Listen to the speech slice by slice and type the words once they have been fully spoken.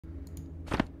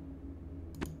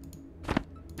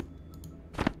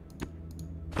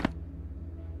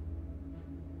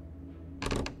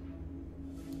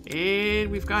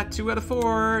we've got 2 out of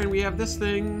 4, and we have this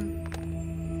thing.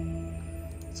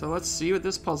 So let's see what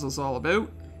this puzzle's all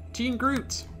about. Team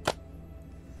Groot.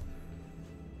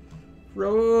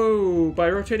 By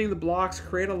rotating the blocks,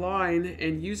 create a line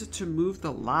and use it to move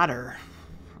the ladder.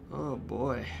 Oh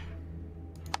boy.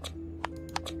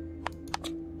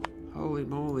 Holy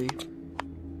moly.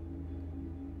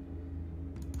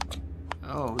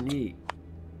 Oh, neat.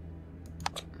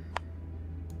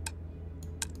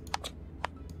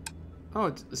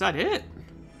 Oh, is that it?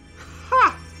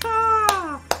 Ha!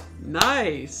 Ha!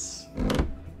 Nice.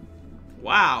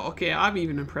 Wow, okay, I'm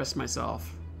even impressed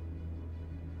myself.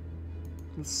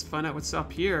 Let's find out what's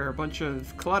up here. A bunch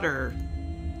of clutter.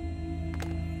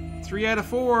 3 out of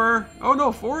 4. Oh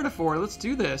no, 4 out of 4. Let's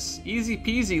do this. Easy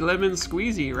peasy lemon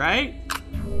squeezy, right?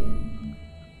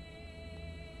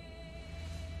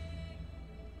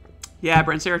 Yeah,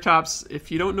 Brentceratops, if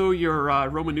you don't know your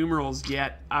Roman numerals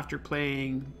yet after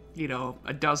playing, you know,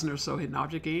 a dozen or so hidden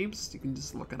object games, you can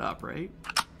just look it up, right?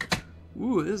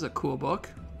 Ooh, this is a cool book.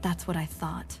 That's what I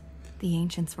thought. The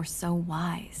ancients were so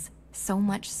wise, so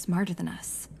much smarter than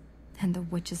us. And the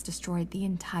witches destroyed the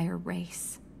entire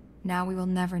race. Now we will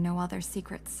never know all their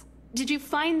secrets. Did you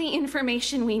find the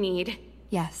information we need?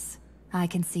 Yes. I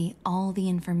can see all the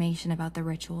information about the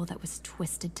ritual that was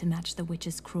twisted to match the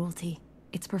witch's cruelty.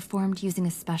 It's performed using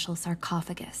a special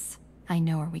sarcophagus. I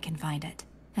know where we can find it.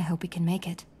 I hope we can make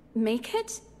it. Make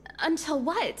it? Until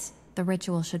what? The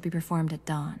ritual should be performed at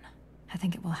dawn. I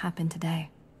think it will happen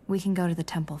today. We can go to the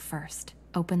temple first,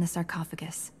 open the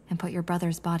sarcophagus, and put your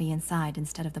brother's body inside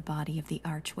instead of the body of the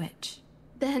arch-witch.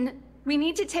 Then we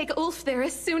need to take Ulf there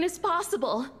as soon as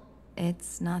possible.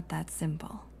 It's not that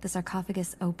simple. The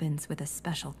sarcophagus opens with a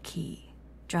special key.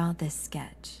 Draw this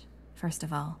sketch. First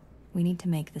of all, we need to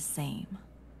make the same.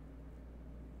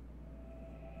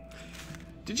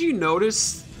 Did you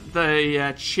notice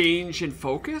the change in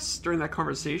focus during that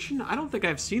conversation? I don't think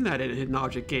I've seen that in a hidden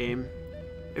object game.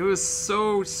 It was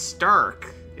so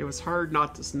stark. It was hard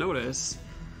not to notice.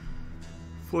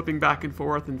 Flipping back and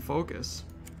forth in focus.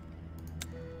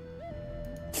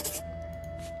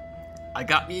 I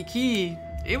got me a key.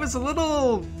 It was a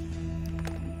little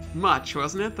much,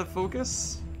 wasn't it, the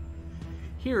focus?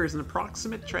 Here is an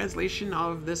approximate translation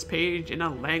of this page in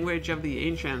a language of the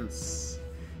ancients.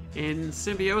 In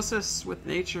symbiosis with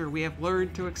nature, we have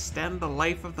learned to extend the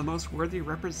life of the most worthy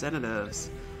representatives.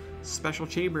 Special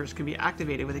chambers can be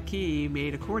activated with a key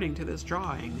made according to this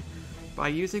drawing. By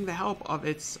using the help of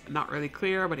it's not really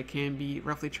clear, but it can be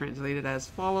roughly translated as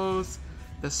follows.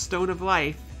 The Stone of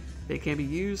Life. They can be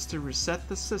used to reset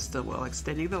the system while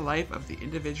extending the life of the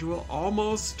individual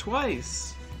almost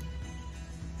twice.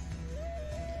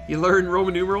 You learn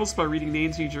Roman numerals by reading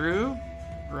names you drew,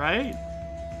 right?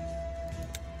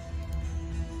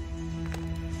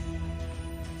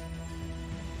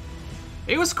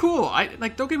 It was cool.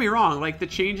 Don't get me wrong, like the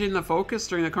change in the focus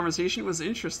during the conversation was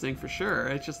interesting for sure.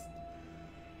 It just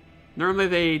normally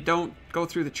they don't go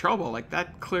through the trouble. Like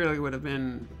that clearly would have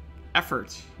been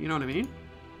effort, you know what I mean?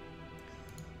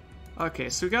 Okay,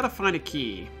 so we gotta find a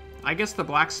key. I guess the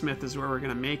blacksmith is where we're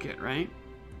gonna make it, right?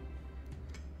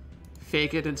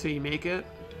 Fake it until you make it.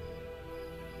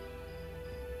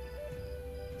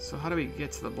 So how do we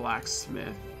get to the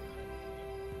blacksmith?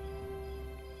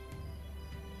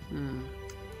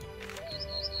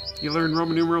 You learn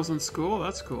Roman numerals in school?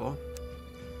 That's cool.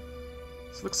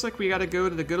 So looks like we gotta go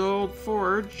to the good old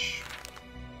forge.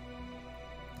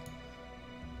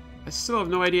 I still have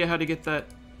no idea how to get that.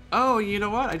 Oh, you know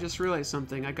what? I just realized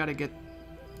something. I gotta get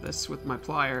this with my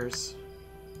pliers.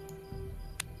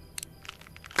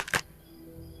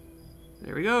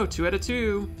 There we go, 2 out of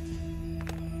 2.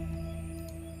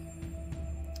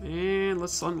 And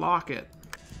let's unlock it.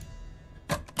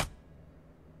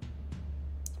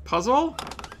 Puzzle?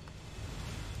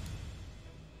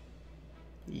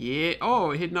 Yeah,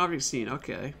 oh, hidden object scene,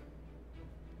 okay.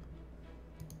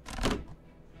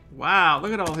 Wow,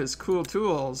 look at all his cool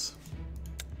tools.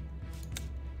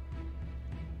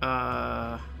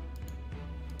 Not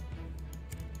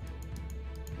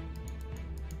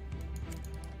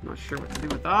sure what to do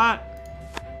with that.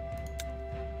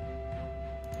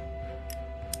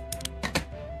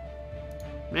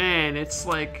 Man, it's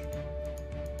like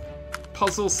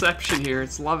puzzleception here.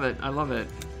 It's love it. I love it.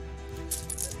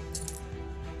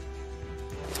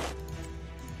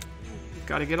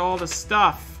 Gotta get all the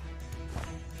stuff.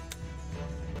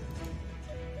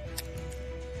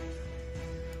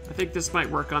 I think this might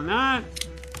work on that.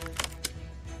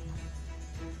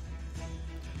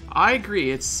 I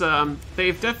agree. It's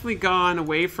they've definitely gone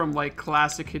away from like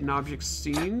classic hidden object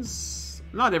scenes.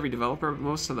 Not every developer, but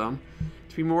most of them,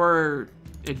 to be more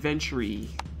adventure-y.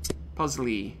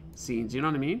 puzzly scenes, you know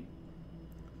what I mean?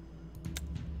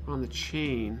 On the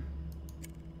chain.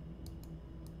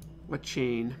 What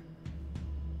chain?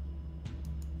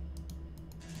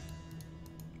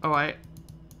 Oh,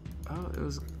 oh, it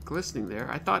was glistening there.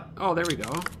 I thought, oh, there we go.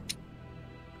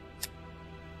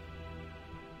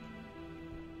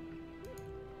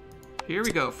 Here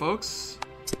we go, folks.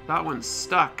 That one's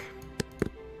stuck.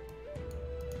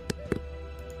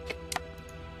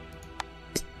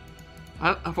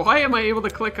 Why am I able to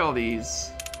click all these?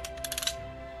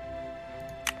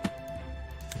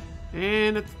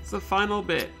 And it's the final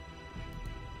bit.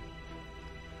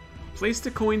 Place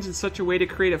the coins in such a way to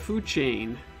create a food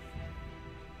chain.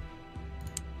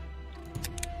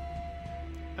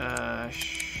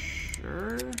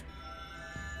 Sure.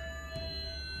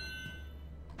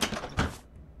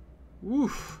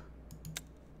 Woof.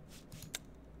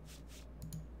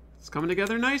 It's coming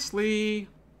together nicely.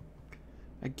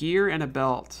 A gear and a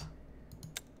belt.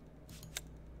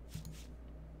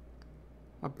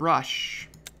 A brush.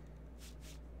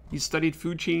 You studied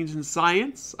food chains in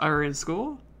science, or in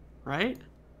school, right?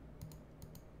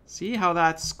 See how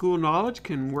that school knowledge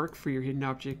can work for your hidden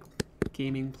object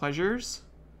gaming pleasures?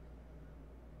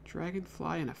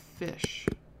 Dragonfly and a fish.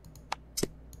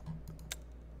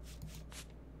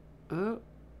 Oh.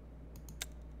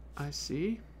 I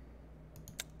see.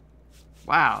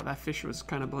 Wow, that fish was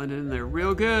kind of blended in there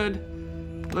real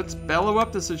good. Let's bellow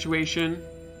up the situation.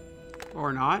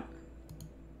 Or not.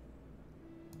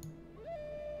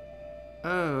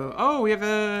 Oh, we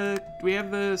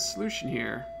have the solution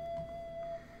here.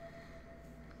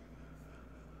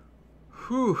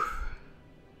 Whew.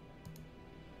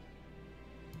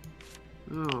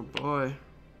 Oh boy.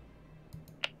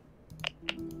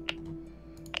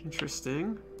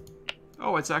 Interesting.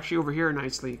 Oh, it's actually over here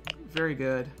nicely. Very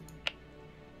good.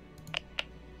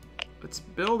 Let's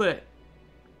build it.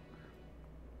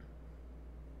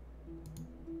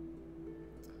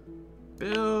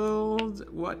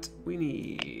 Build what we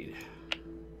need.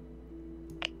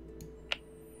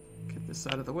 Get this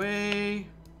out of the way.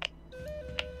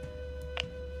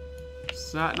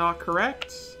 Is that not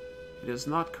correct? It is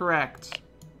not correct.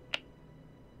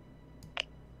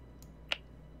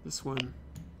 This one.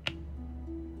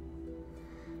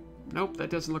 Nope, that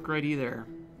doesn't look right either.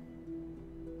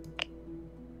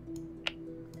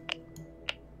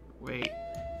 Wait.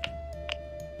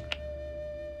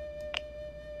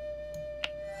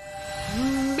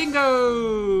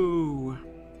 Bingo!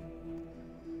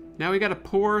 Now we gotta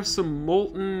pour some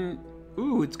molten...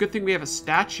 Ooh, it's a good thing we have a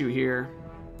statue here.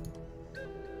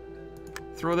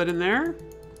 Throw that in there?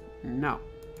 No.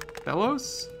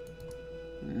 Bellows?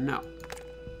 No.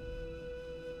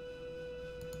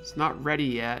 It's not ready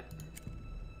yet.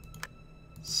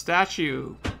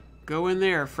 Statue. Go in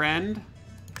there, friend.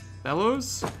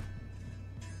 Bellows?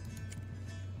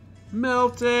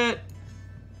 Melt it!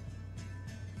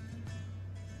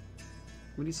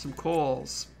 We need some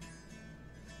coals.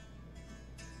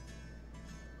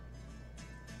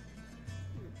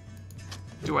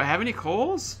 Do I have any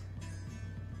coals?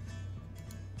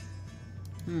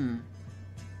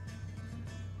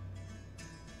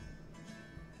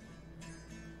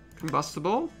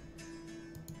 Combustible?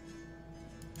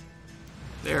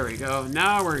 There we go.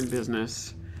 Now we're in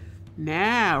business.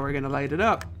 Now we're gonna light it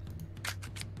up.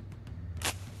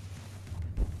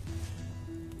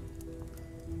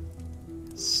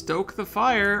 Stoke the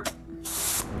fire.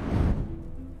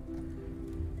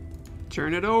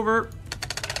 Turn it over.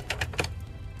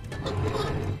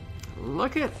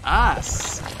 Look at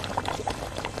us.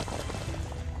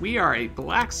 We are a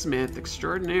blacksmith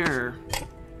extraordinaire.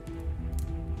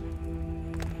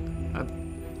 A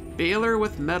baler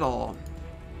with metal.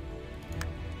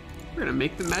 We're gonna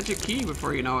make the magic key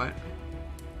before you know it.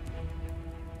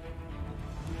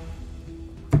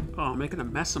 Oh, I'm making a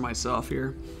mess of myself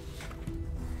here.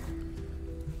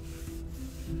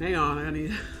 Hang on, I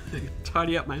need to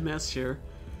tidy up my mess here.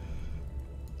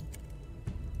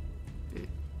 It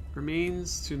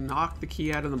remains to knock the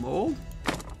key out of the mold.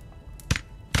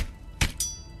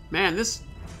 Man, this...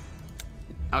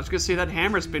 I was gonna say that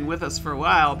hammer's been with us for a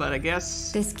while, but I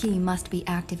guess... This key must be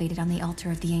activated on the altar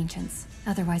of the ancients.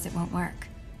 Otherwise it won't work.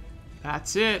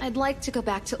 That's it. I'd like to go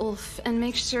back to Ulf and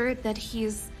make sure that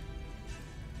he's...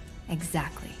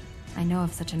 Exactly. I know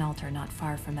of such an altar not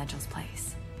far from Edgel's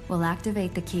place. We'll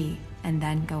activate the key, and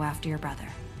then go after your brother.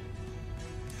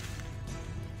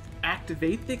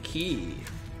 Activate the key.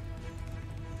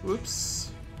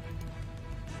 Whoops.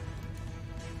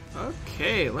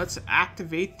 Okay, let's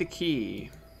activate the key.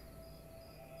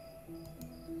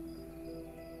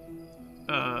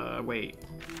 Wait.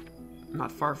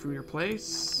 Not far from your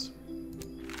place.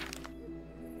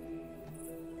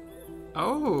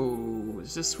 Oh,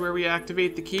 is this where we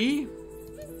activate the key?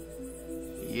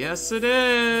 Yes, it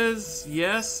is.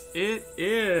 Yes, it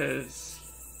is.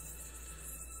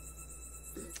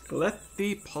 Let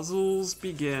the puzzles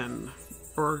begin.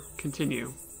 Or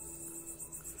continue.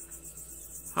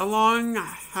 How long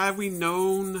have we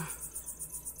known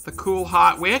the cool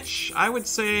hot witch? I would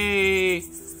say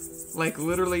like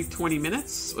literally 20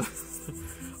 minutes.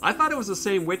 I thought it was the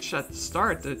same witch at the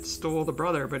start that stole the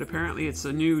brother, but apparently it's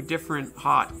a new, different,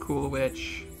 hot, cool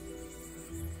witch.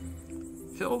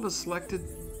 Fill the selected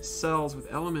cells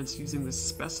with elements using the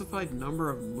specified number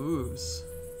of moves.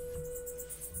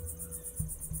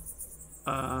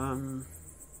 I'm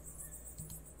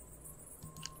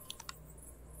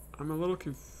a little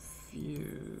confused.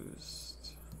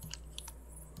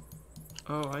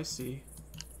 Oh, I see.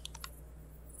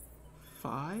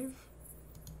 5?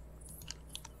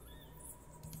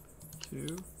 2,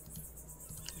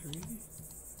 3.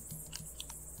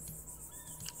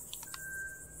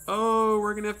 Oh,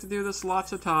 we're gonna have to do this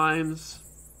lots of times.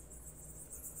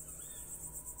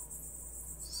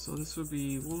 So this would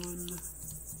be 1,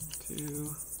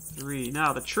 2, 3.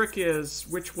 Now the trick is,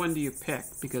 which one do you pick?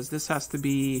 Because this has to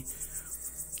be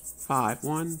 5.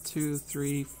 1, 2,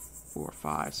 3, 4,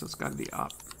 5. So it's got to be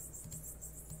up.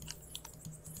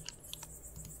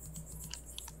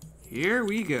 Here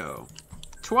we go.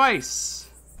 Twice.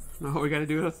 No, we got to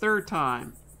do it a third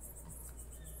time.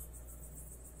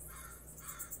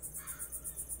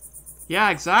 Yeah,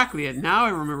 exactly. And now I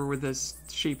remember where this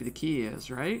shape of the key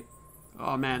is, right?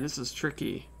 Oh man, this is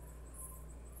tricky.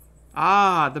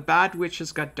 Ah, the bad witch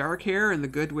has got dark hair and the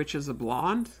good witch is a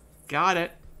blonde. Got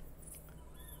it.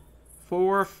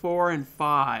 4, 4, and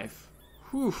 5.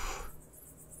 Whew.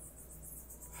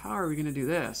 How are we going to do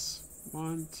this?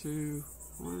 1, 2,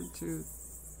 1, 2,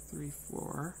 3,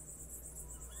 4.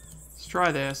 Let's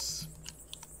try this.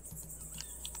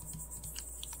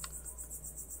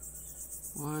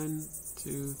 1,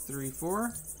 2, 3,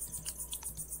 4.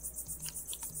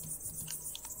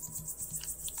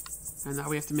 And now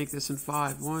we have to make this in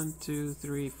 5. 1, 2,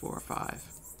 3, 4, 5.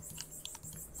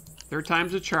 Third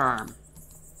time's a charm.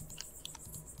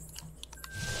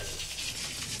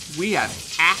 We have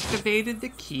activated the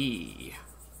key.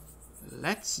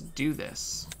 Let's do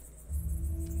this.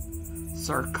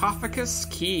 Sarcophagus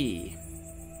key.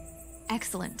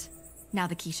 Excellent. Now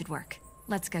the key should work.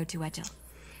 Let's go to Edgel.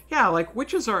 Yeah, like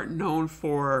witches aren't known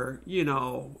for, you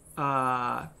know,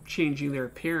 changing their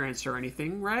appearance or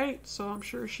anything, right? So I'm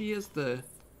sure she is the,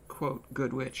 quote,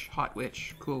 good witch, hot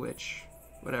witch, cool witch,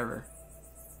 whatever.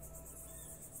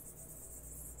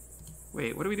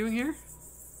 Wait, what are we doing here?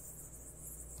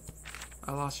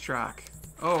 I lost track.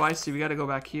 Oh, I see. We gotta go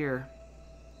back here.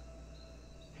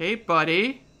 Hey,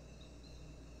 buddy.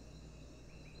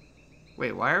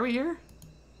 Wait, why are we here?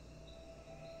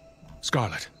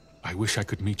 Scarlet, I wish I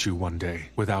could meet you one day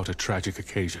without a tragic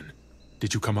occasion.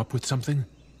 Did you come up with something?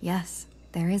 Yes,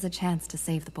 there is a chance to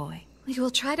save the boy. We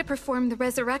will try to perform the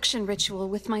resurrection ritual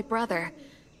with my brother.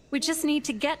 We just need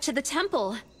to get to the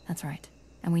temple. That's right.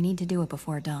 And we need to do it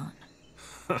before dawn.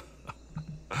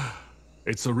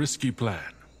 It's a risky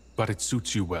plan, but it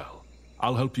suits you well.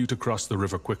 I'll help you to cross the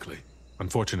river quickly.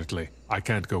 Unfortunately, I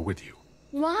can't go with you.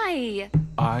 Why?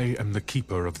 I am the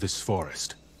keeper of this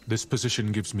forest. This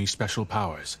position gives me special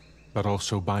powers, but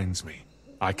also binds me.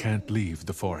 I can't leave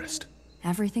the forest.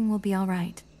 Everything will be all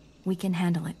right. We can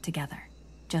handle it together.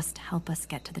 Just help us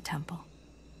get to the temple.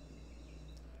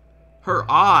 Her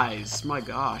eyes, my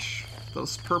gosh.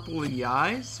 Those purpley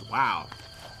eyes? Wow.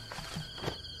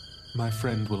 My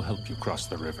friend will help you cross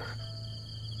the river.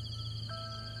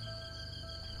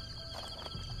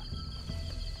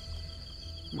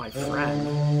 My friend.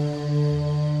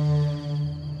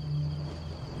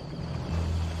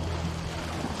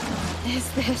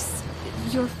 Is this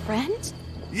your friend?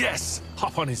 Yes!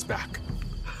 Hop on his back.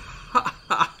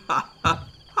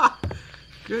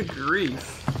 Good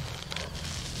grief.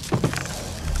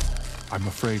 I'm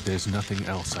afraid there's nothing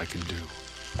else I can do.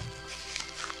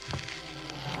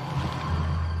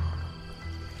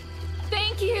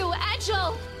 Thank you,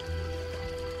 Edgel!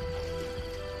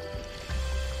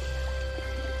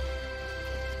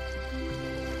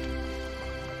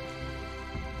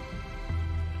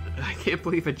 I can't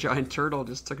believe a giant turtle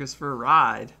just took us for a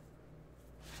ride.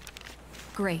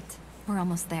 Great. We're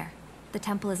almost there. The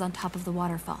temple is on top of the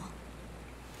waterfall.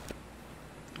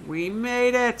 We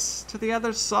made it to the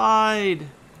other side.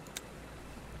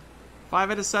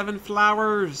 5 out of 7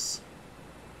 flowers.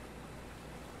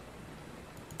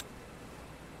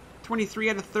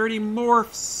 23 out of 30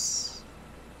 morphs.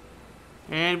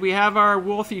 And we have our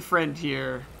wolfy friend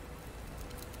here.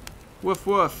 Woof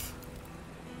woof.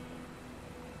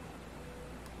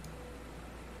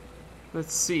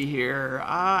 Let's see here.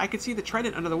 I can see the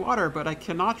trident under the water, but I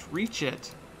cannot reach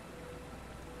it.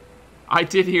 I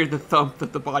did hear the thump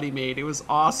that the body made. It was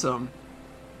awesome.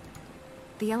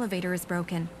 The elevator is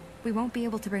broken. We won't be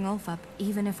able to bring Ulf up,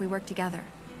 even if we work together.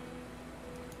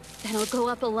 Then I'll go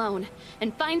up alone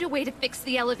and find a way to fix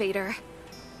the elevator.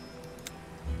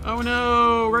 Oh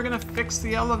no, we're gonna fix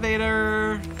the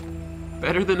elevator.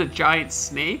 Better than a giant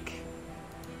snake?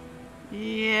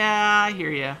 Yeah, I hear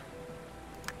ya.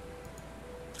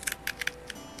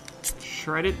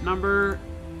 Trident number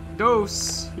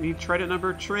dos. We need trident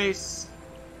number trace.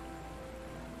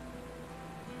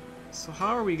 So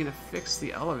how are we gonna fix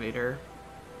the elevator?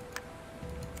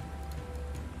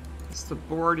 Guess the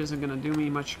board isn't gonna do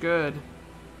me much good.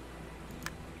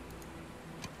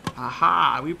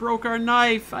 Aha! We broke our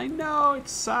knife! I know,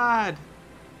 it's sad.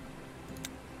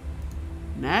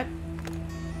 Net?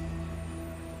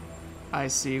 I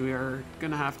see, we are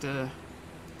gonna have to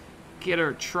get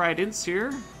our tridents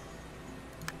here.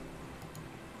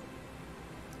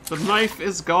 The knife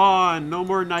is gone! No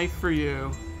more knife for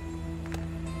you.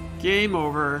 Game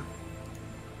over.